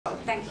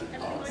Thank you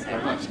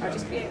very much. I'll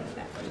just be over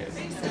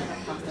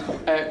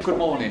there. Good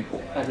morning,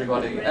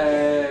 everybody.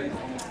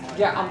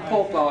 Yeah, I'm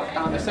Paul Clarke.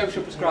 I'm a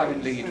social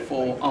prescribing lead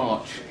for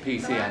Arch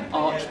PCN.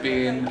 Arch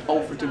being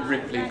Alfreton,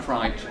 Ripley,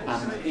 Clarke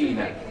and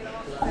Ena.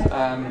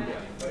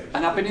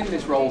 And I've been in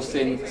this role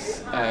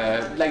since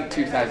late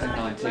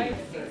 2019.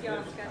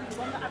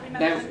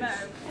 Now,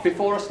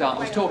 before I start, I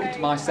was talking to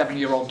my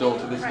 7-year-old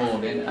daughter this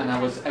morning and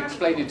I was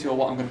explaining to her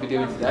what I'm going to be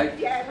doing today.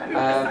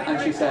 And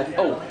she said,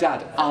 "Oh,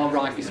 Dad, I'll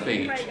write your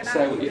speech.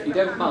 So if you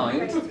don't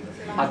mind,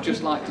 I'd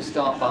just like to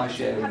start by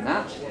sharing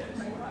that."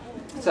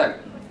 So,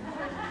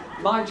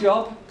 my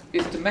job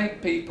is to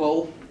make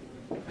people's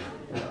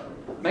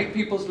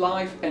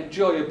life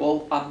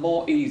enjoyable and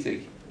more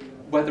easy,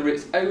 whether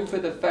it's over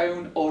the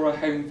phone or a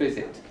home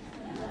visit.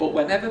 But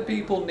whenever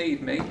people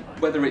need me,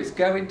 whether it's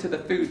going to the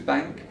food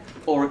bank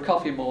or a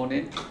coffee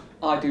morning,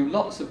 I do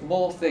lots of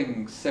more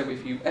things, so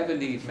if you ever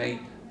need me,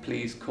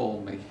 please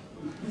call me.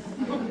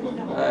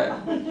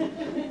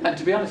 And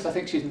to be honest, I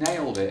think she's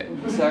nailed it.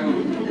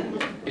 So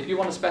if you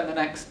want to spend the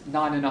next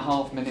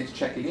 9.5 minutes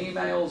checking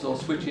emails or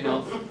switching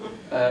off,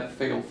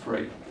 feel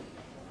free.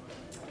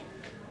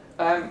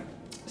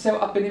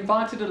 So I've been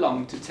invited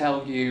along to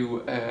tell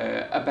you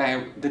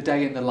about the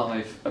day in the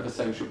life of a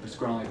social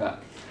prescriber.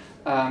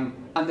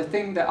 And the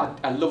thing that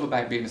I love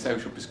about being a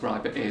social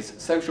prescriber is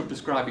social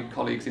prescribing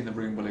colleagues in the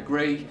room will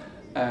agree,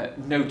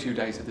 no 2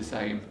 days are the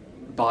same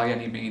by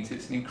any means.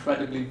 It's an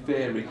incredibly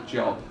varied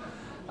job.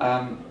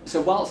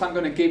 So whilst I'm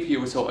going to give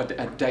you a sort of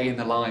a day in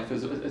the life,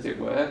 as it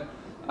were,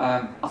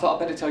 I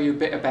thought I'd better tell you a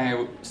bit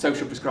about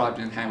social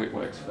prescribing and how it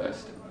works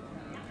first.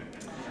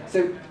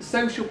 So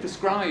social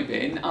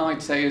prescribing,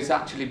 I'd say, has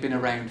actually been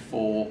around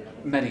for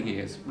many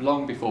years,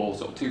 long before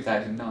sort of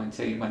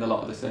 2019 when a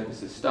lot of the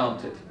services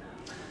started.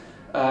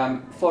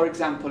 For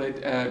example,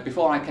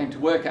 before I came to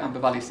work at Amber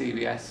Valley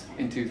CVS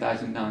in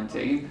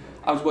 2019,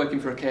 I was working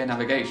for a care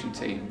navigation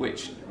team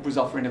which was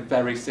offering a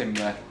very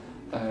similar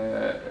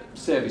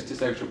service to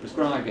social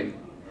prescribing.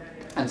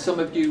 And some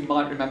of you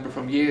might remember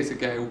from years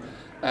ago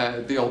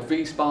the old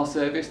VSPA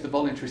service, the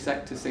voluntary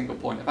sector single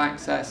point of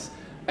access,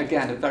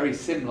 again a very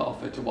similar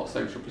offer to what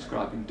social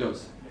prescribing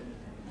does.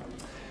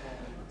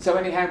 So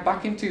anyhow,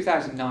 back in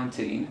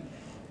 2019,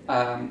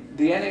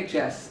 the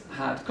NHS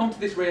had come to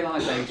this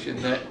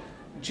realisation that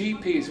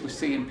GPs were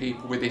seeing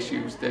people with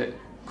issues that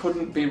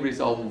couldn't be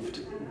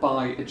resolved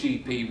by a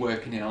GP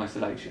working in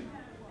isolation.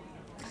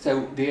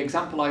 So the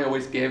example I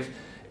always give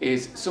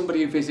is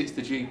somebody who visits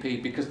the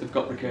GP because they've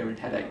got recurring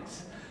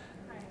headaches.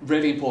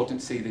 Really important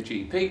to see the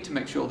GP to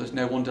make sure there's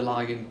no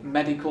underlying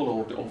medical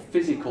or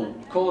physical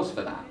cause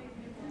for that.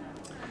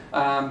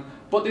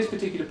 But this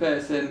particular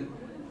person,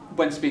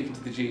 when speaking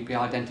to the GP,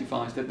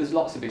 identifies that there's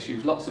lots of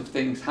issues, lots of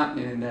things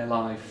happening in their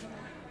life,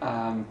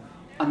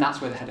 and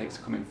that's where the headaches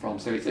are coming from.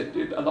 So it's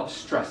a lot of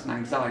stress and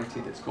anxiety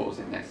that's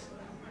causing this.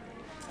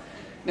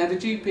 Now the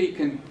GP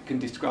can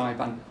describe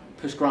and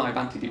prescribe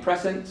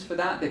antidepressants for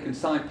that. They can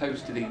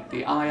signpost to the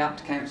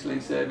IAPT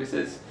counselling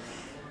services.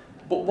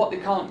 But what they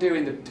can't do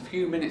in the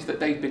few minutes that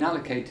they've been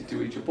allocated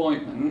to each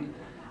appointment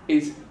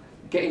is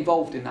get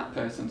involved in that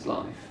person's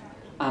life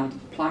and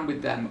plan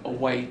with them a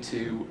way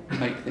to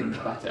make things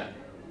better.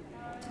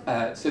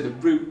 So the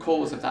root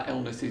cause of that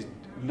illness is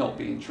not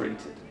being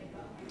treated.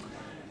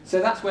 So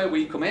that's where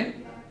we come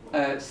in.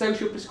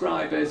 Social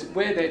prescribers,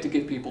 we're there to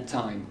give people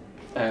time.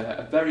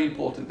 A very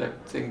important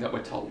thing that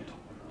we're told.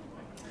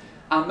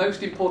 Our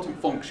most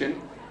important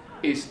function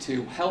is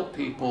to help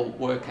people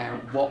work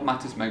out what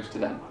matters most to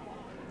them.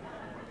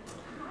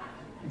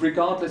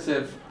 Regardless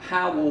of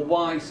how or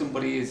why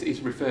somebody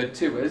is referred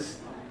to us,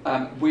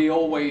 we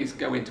always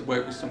go in to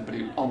work with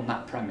somebody on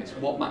that premise,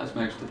 what matters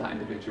most to that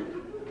individual.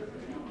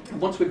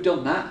 Once we've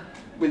done that,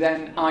 we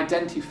then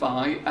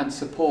identify and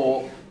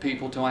support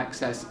people to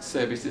access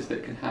services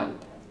that can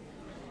help.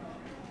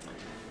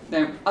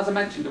 Now, as I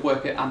mentioned, I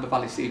work at Amber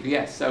Valley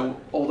CVS, so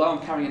although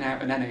I'm carrying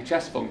out an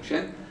NHS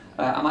function,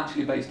 I'm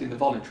actually based in the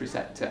voluntary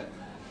sector,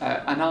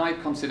 and I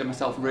consider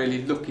myself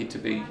really lucky to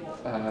be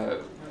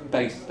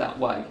based that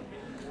way.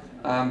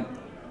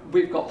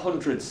 We've got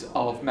hundreds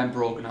of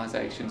member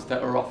organisations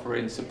that are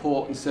offering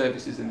support and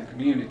services in the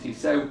community,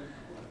 so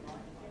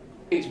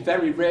it's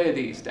very rare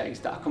these days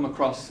that I come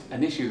across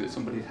an issue that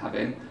somebody's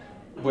having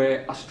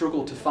where I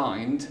struggle to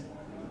find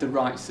the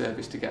right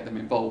service to get them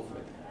involved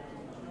with.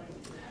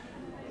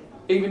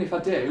 Even if I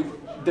do,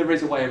 there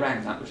is a way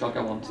around that, which I'll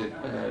go on to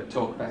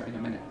talk about in a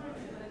minute.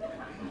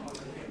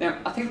 Now,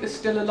 I think there's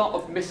still a lot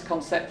of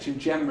misconception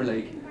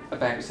generally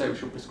about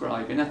social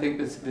prescribing. I think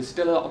there's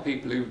still a lot of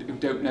people who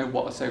don't know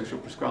what a social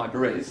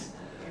prescriber is.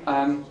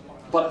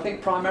 But I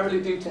think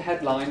primarily due to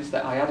headlines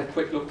that I had a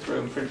quick look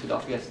through and printed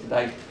off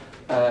yesterday,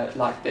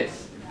 like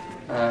this.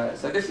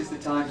 So this is the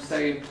Times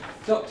saying,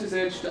 doctors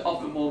urge to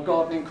offer more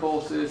gardening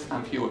courses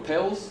and fewer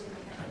pills.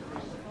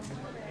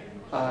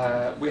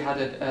 We had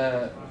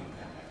a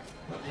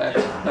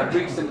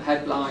recent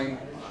headline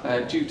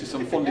due to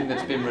some funding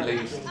that's been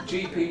released.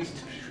 GPs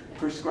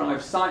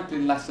prescribe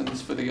cycling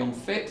lessons for the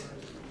unfit.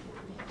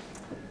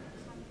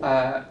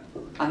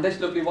 And this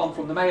lovely one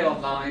from the Mail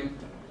Online,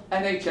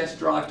 NHS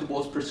drive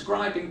towards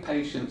prescribing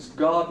patients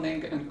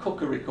gardening and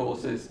cookery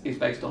courses is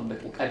based on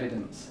little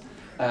evidence.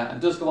 And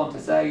does go on to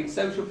say,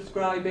 social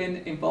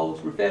prescribing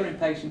involves referring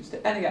patients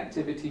to any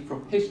activity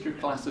from history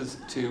classes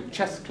to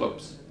chess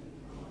clubs.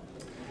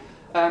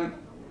 Now,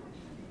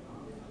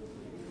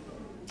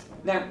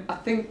 I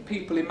think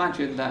people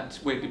imagine that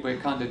we're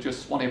kind of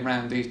just swanning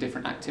around these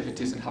different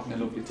activities and having a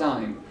lovely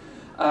time.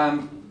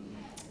 And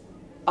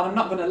I'm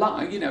not going to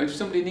lie, you know, if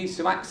somebody needs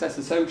to access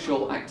a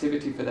social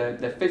activity for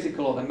their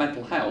physical or their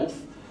mental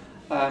health,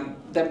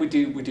 then we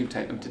do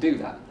take them to do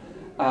that.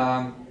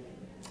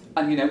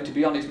 And you know, to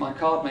be honest, my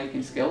card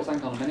making skills,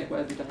 hang on a minute,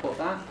 where did I put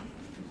that?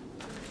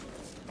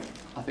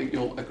 I think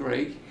you'll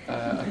agree,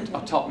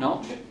 are top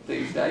notch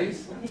these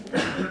days.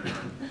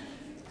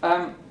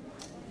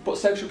 But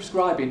social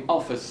prescribing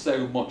offers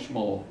so much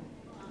more.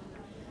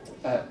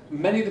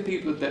 Many of the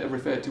people that are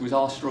referred to as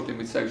are struggling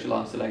with social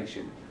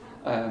isolation.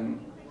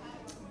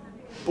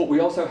 But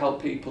we also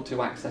help people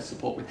to access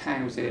support with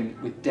housing,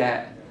 with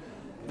debt,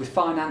 with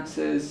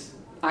finances,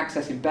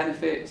 accessing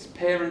benefits,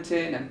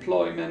 parenting,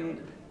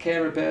 employment,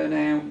 carer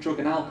burnout, drug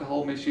and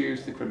alcohol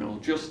misuse, the criminal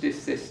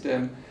justice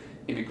system,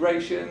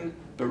 immigration,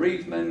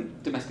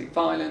 bereavement, domestic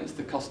violence,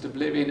 the cost of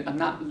living, and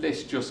that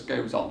list just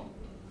goes on.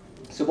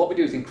 So what we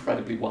do is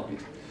incredibly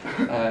wide.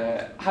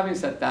 Having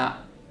said that,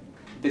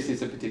 this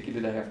is a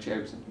particular day I've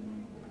chosen.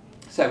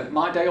 So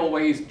my day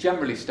always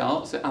generally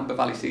starts at Amber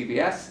Valley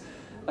CVS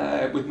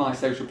with my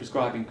social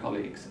prescribing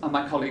colleagues and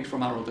my colleagues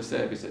from our other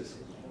services.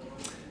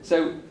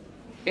 So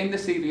in the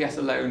CVS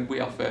alone, we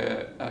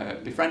offer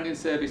befriending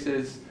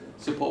services,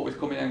 support with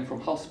coming home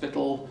from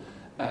hospital,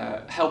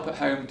 help at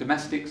home,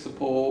 domestic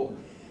support,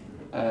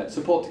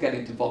 support to get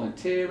into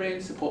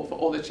volunteering, support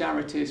for other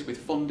charities with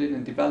funding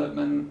and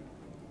development,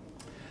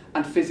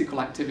 and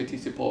physical activity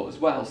support as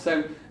well.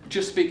 So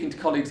just speaking to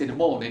colleagues in the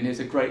morning is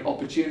a great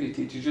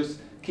opportunity to just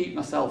keep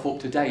myself up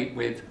to date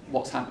with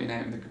what's happening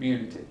out in the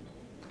community.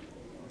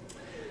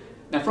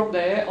 Now from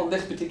there, on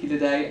this particular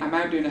day, I'm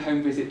out doing a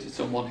home visit to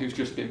someone who's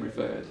just been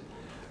referred.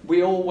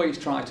 We always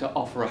try to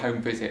offer a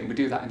home visit, and we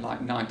do that in like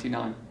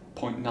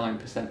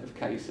 99.9% of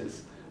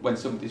cases when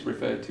somebody's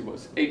referred to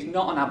us. It's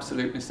not an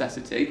absolute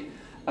necessity,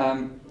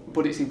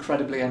 but it's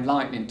incredibly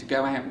enlightening to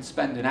go out and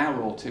spend an hour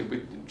or two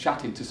with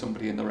chatting to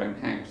somebody in their own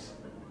house.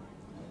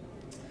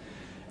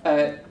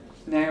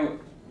 Now,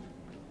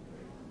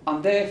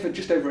 I'm there for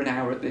just over an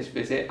hour at this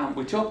visit, and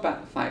we talk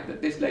about the fact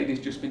that this lady's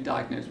just been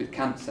diagnosed with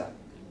cancer.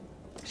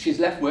 She's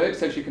left work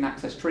so she can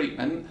access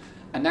treatment,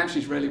 and now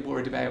she's really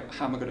worried about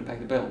how am I going to pay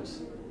the bills.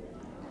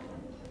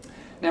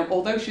 Now,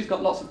 although she's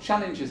got lots of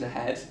challenges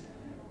ahead,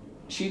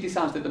 she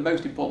decides that the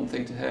most important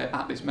thing to her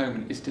at this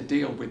moment is to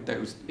deal with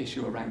those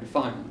issues around the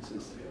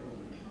finances.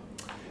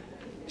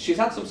 She's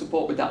had some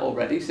support with that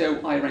already, so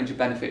I arrange a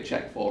benefit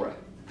check for her.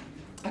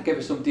 I give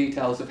her some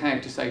details of how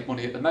to save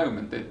money at the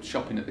moment, the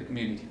shopping at the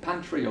community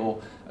pantry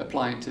or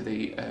applying to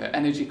the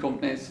energy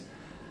companies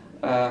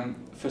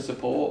for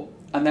support,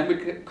 and then we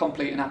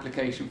complete an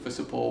application for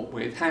support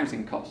with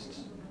housing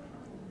costs.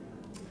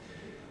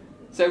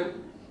 So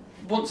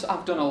once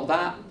I've done all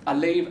that, I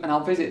leave and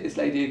I'll visit this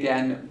lady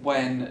again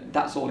when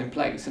that's all in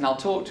place, and I'll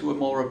talk to her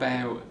more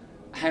about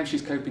how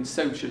she's coping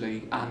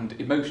socially and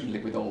emotionally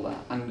with all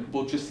that, and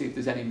we'll just see if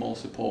there's any more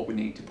support we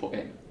need to put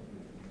in.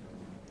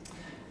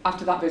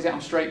 After that visit,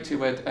 I'm straight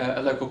to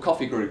a local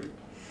coffee group.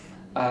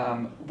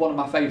 One of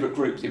my favourite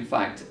groups, in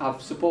fact.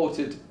 I've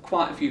supported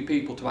quite a few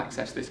people to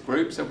access this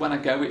group, so when I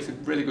go, it's a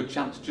really good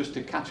chance just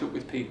to catch up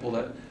with people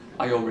that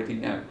I already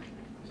know.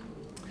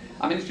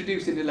 I'm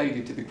introducing a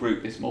lady to the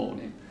group this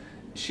morning.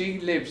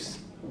 She lives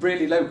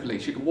really locally.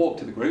 She can walk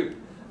to the group,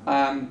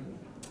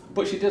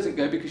 but she doesn't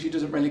go because she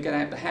doesn't really get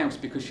out of the house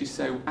because she's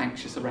so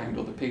anxious around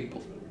other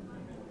people.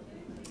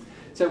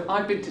 So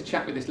I've been to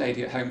chat with this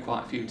lady at home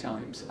quite a few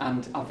times,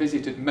 and I've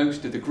visited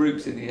most of the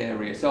groups in the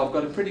area, so I've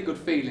got a pretty good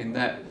feeling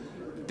that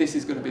this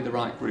is going to be the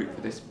right group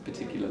for this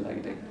particular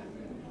lady.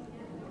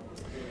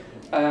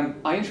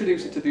 I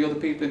introduce her to the other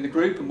people in the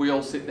group, and we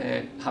all sit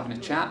there having a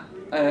chat,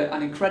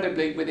 and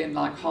incredibly, within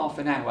like half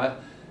an hour,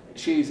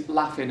 she's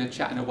laughing and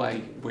chatting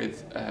away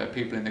with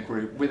people in the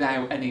group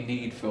without any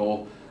need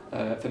for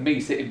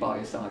me sitting by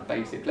her side,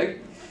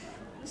 basically.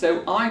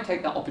 So I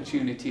take that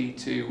opportunity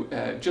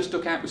to just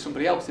duck out with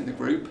somebody else in the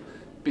group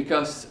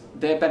because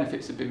their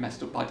benefits have been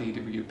messed up by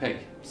DWP.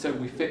 So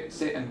we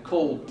sit and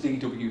call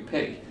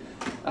DWP.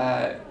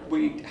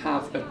 We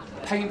have a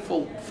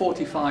painful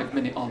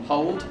 45-minute on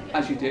hold,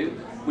 as you do,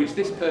 which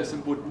this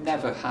person would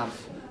never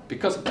have,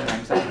 because of their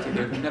anxiety,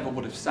 they never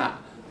would have sat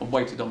and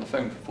waited on the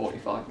phone for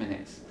 45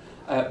 minutes.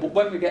 But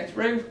when we get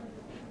through,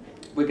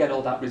 we get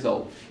all that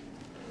resolved.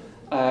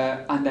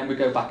 And then we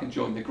go back and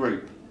join the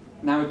group.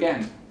 Now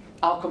again,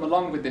 I'll come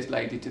along with this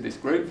lady to this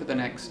group for the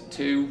next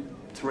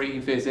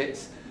 2-3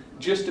 visits,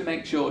 just to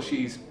make sure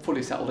she's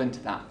fully settled into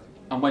that.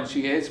 And when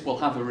she is, we'll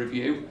have a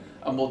review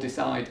and we'll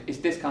decide, is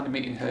this kind of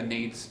meeting her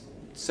needs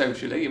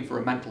socially and for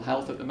her mental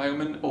health at the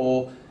moment,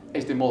 or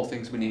is there more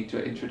things we need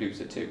to introduce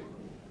her to?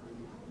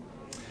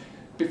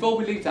 Before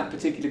we leave that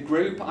particular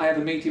group, I have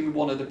a meeting with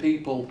one of the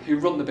people who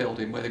run the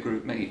building where the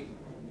group meet.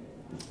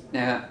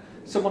 Now,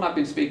 someone I've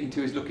been speaking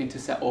to is looking to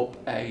set up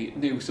a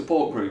new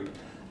support group,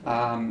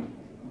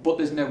 but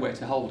there's nowhere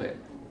to hold it.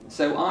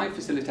 So I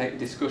facilitate a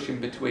discussion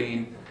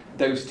between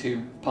those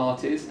two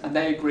parties, and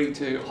they agree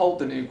to hold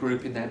the new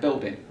group in their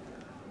building.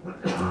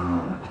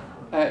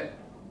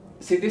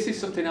 See, this is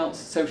something else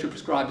social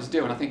prescribers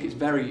do, and I think it's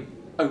very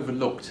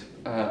overlooked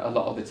a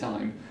lot of the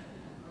time.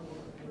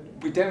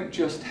 We don't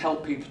just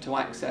help people to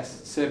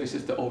access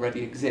services that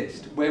already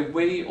exist. Where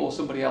we or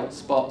somebody else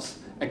spots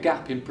a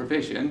gap in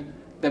provision,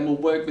 then we'll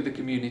work with the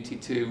community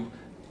to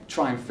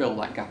try and fill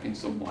that gap in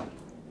some way.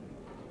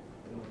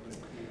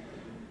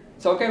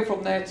 So I'll go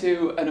from there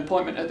to an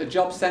appointment at the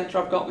job centre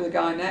I've got with a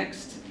guy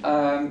next.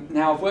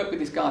 Now, I've worked with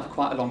this guy for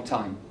quite a long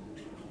time.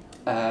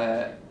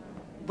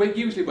 We're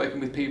usually working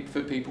with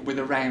people with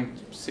around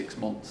 6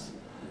 months.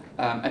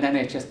 And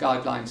NHS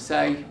guidelines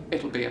say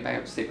it'll be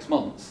about 6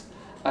 months.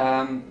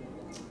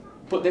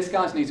 But this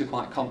guy's needs are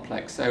quite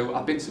complex, so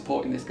I've been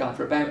supporting this guy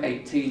for about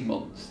 18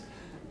 months.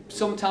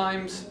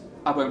 Sometimes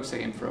I won't see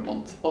him for a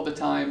month, other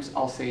times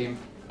I'll see him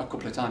a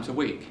couple of times a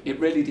week.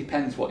 It really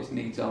depends what his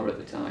needs are at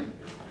the time.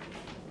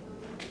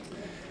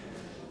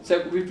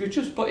 So we've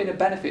just put in a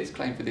benefits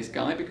claim for this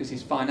guy because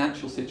his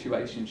financial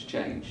situation's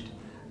changed.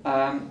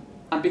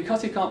 And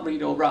because he can't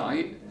read or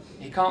write,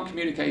 he can't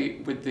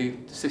communicate with the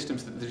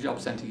systems that the job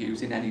centre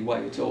use in any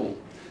way at all.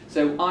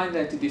 So I'm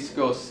there to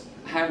discuss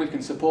how we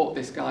can support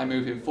this guy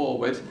moving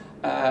forward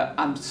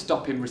and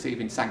stop him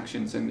receiving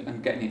sanctions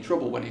and getting in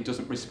trouble when he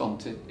doesn't respond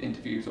to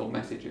interviews or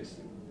messages.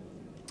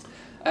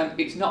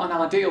 It's not an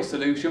ideal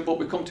solution, but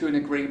we've come to an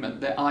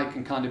agreement that I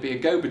can kind of be a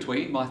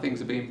go-between while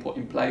things are being put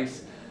in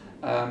place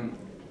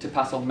to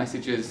pass on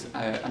messages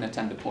and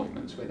attend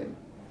appointments with him.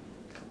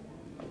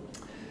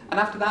 And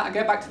after that, I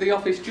get back to the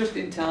office just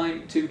in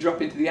time to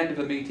drop into the end of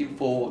a meeting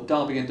for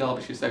Derby and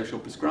Derbyshire social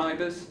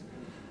prescribers.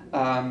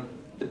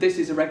 This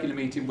is a regular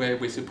meeting where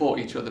we support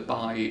each other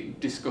by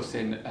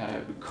discussing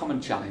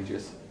common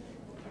challenges.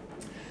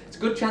 It's a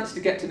good chance to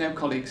get to know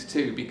colleagues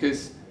too,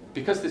 because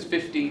there's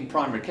 15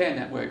 primary care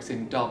networks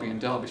in Derby and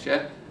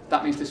Derbyshire,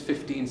 that means there's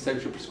 15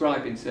 social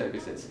prescribing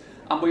services.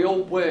 And we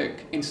all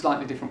work in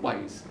slightly different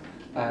ways.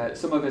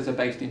 Some of us are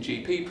based in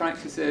GP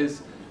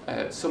practices,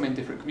 some in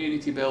different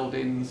community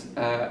buildings,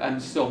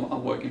 and some are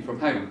working from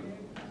home.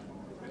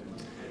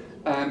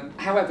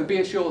 However, be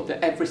assured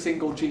that every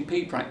single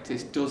GP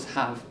practice does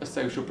have a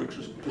social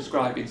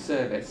prescribing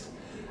service.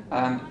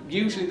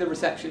 Usually the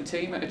reception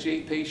team at a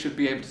GP should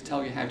be able to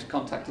tell you how to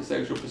contact a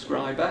social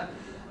prescriber,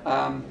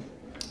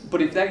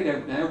 but if they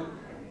don't know,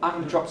 I'm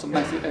going to drop some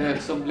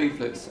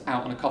leaflets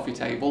out on a coffee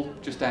table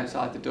just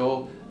outside the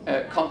door.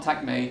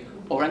 Contact me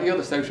or any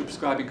other social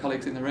prescribing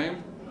colleagues in the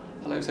room.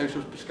 Hello,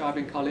 social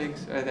prescribing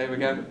colleagues. There we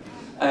go.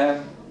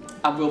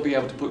 And we'll be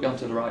able to put you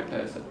onto the right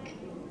person.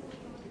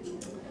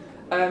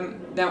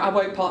 Now, I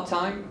work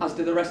part-time, as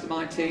do the rest of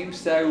my team,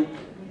 so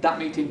that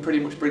meeting pretty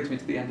much brings me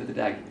to the end of the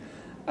day.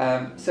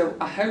 So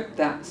I hope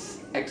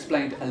that's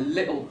explained a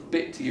little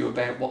bit to you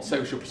about what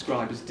social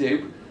prescribers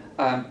do.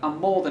 I'm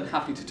more than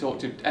happy to talk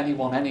to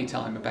anyone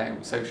anytime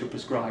about social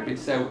prescribing,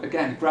 so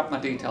again, grab my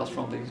details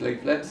from these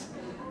leaflets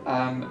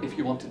if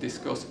you want to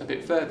discuss a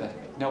bit further.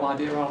 No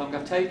idea how long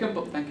I've taken,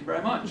 but thank you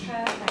very much.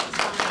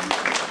 Perfect.